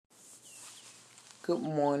Good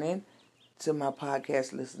morning to my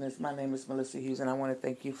podcast listeners. My name is Melissa Hughes, and I want to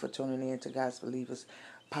thank you for tuning in to God's Believers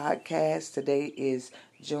podcast. Today is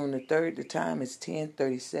June the 3rd. The time is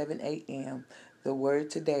 10:37 a.m. The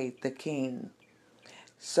word today, the King.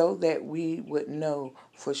 So that we would know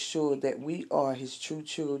for sure that we are His true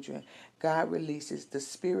children, God releases the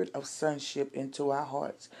spirit of sonship into our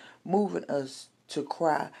hearts, moving us to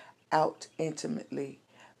cry out intimately,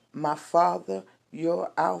 "My Father,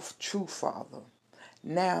 you're our true Father."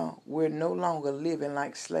 Now we're no longer living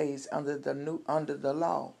like slaves under the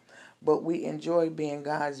law, but we enjoy being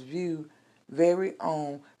God's very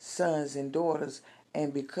own sons and daughters,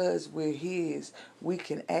 and because we're His, we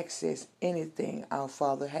can access anything our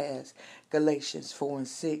Father has. Galatians 4 and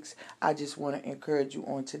 6. I just want to encourage you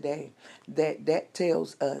on today that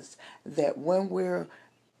tells us that when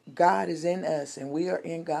God is in us and we are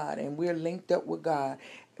in God and we're linked up with God,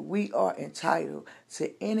 we are entitled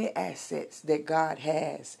to any assets that God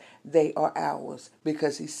has. They are ours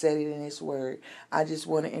because He said it in His Word. I just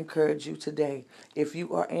want to encourage you today. If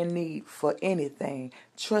you are in need for anything,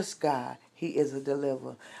 trust God. He is a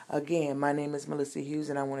deliverer. Again, my name is Melissa Hughes,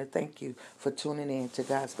 and I want to thank you for tuning in to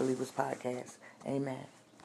God's Believers Podcast. Amen.